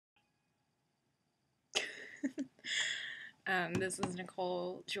This is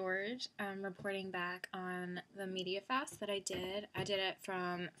Nicole George reporting back on the media fast that I did. I did it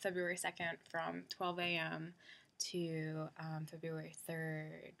from February 2nd from 12 a.m. to February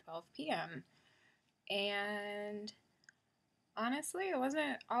 3rd, 12 p.m. And honestly, it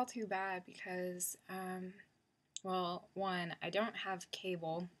wasn't all too bad because, well, one, I don't have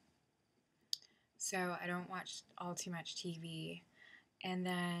cable, so I don't watch all too much TV. And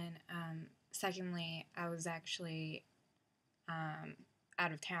then, secondly, I was actually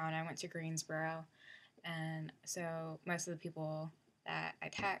out of town. I went to Greensboro, and so most of the people that I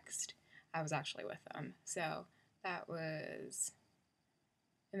text, I was actually with them. So it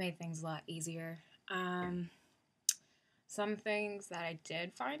made things a lot easier. Some things that I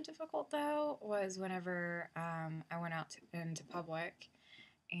did find difficult though was whenever I went out into public,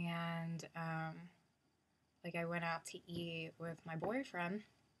 and like I went out to eat with my boyfriend,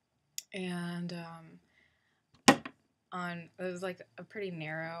 and it was like a pretty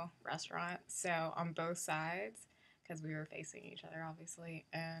narrow restaurant, so on both sides, because we were facing each other obviously,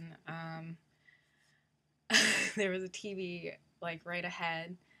 and there was a TV like right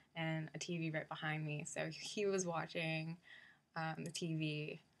ahead and a TV right behind me, so he was watching the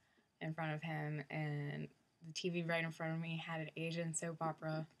TV in front of him, and the TV right in front of me had an Asian soap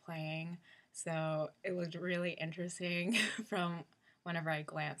opera playing, so it looked really interesting from whenever I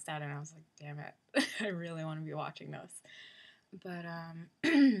glanced at it, and I was like, damn it, I really want to be watching this. But,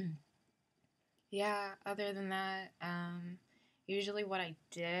 yeah, other than that, usually what I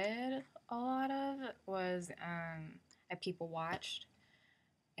did a lot of was, I people watched,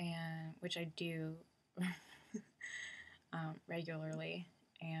 and which I do regularly,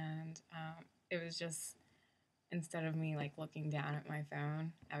 and it was just, instead of me like looking down at my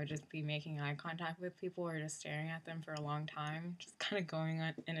phone, I would just be making eye contact with people or just staring at them for a long time, just kind of going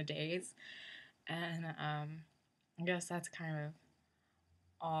on in a daze, and I guess that's kind of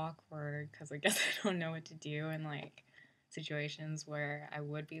awkward because I guess I don't know what to do in like situations where I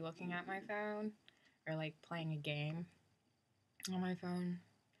would be looking at my phone or like playing a game on my phone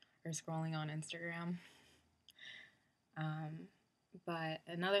or scrolling on Instagram. But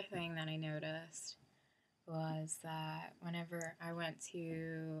another thing that I noticed was that whenever I went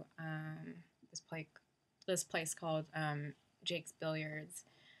to this place called Jake's Billiards,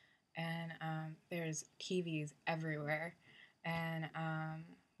 and there's TVs everywhere, and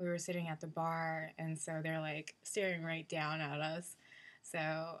we were sitting at the bar, and so they're like staring right down at us.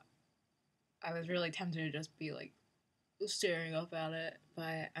 So I was really tempted to just be like staring up at it,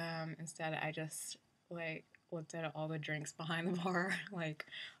 but instead I just like looked at all the drinks behind the bar, like,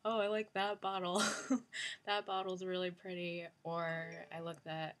 oh, I like that bottle. That bottle's really pretty. Or I looked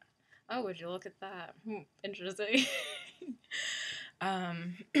at, oh, would you look at that? Interesting.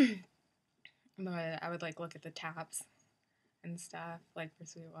 um, but I would like look at the taps and stuff. Like for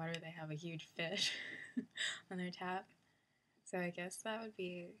Sweetwater, they have a huge fish on their tap. So I guess that would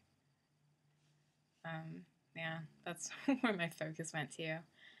be, yeah, that's where my focus went to.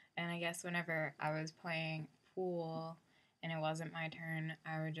 And I guess whenever I was playing pool and it wasn't my turn,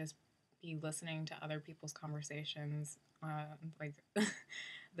 I would just be listening to other people's conversations, like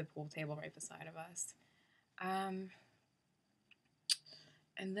the pool table right beside of us. And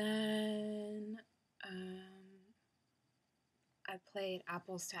then I played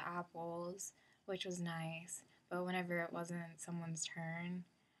apples to apples, which was nice. But whenever it wasn't someone's turn,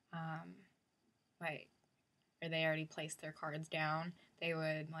 like, or they already placed their cards down, they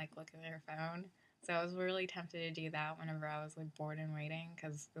would like look at their phone. So I was really tempted to do that whenever I was like bored and waiting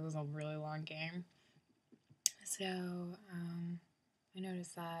because it was a really long game. So I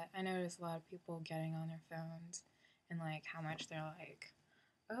noticed that. I noticed a lot of people getting on their phones and like how much they're like,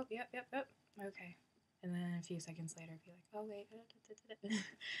 oh, yep, okay. And then a few seconds later be like, oh wait.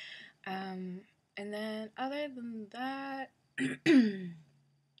 And then other than that,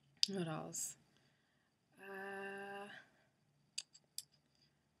 what else?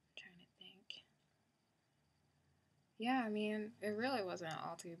 Trying to think. Yeah, I mean, it really wasn't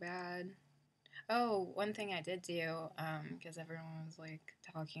all too bad. Oh, one thing I did do, because everyone was like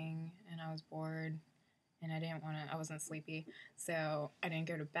talking and I was bored and I wasn't sleepy, so I didn't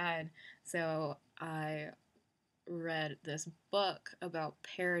go to bed. So I read this book about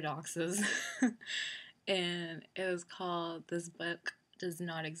paradoxes, and it was called This Book Does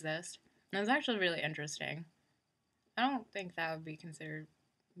Not Exist. And it was actually really interesting. I don't think that would be considered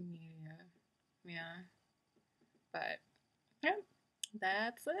media. Yeah. But, yeah,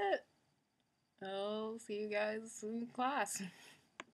 that's it. I'll see you guys in class.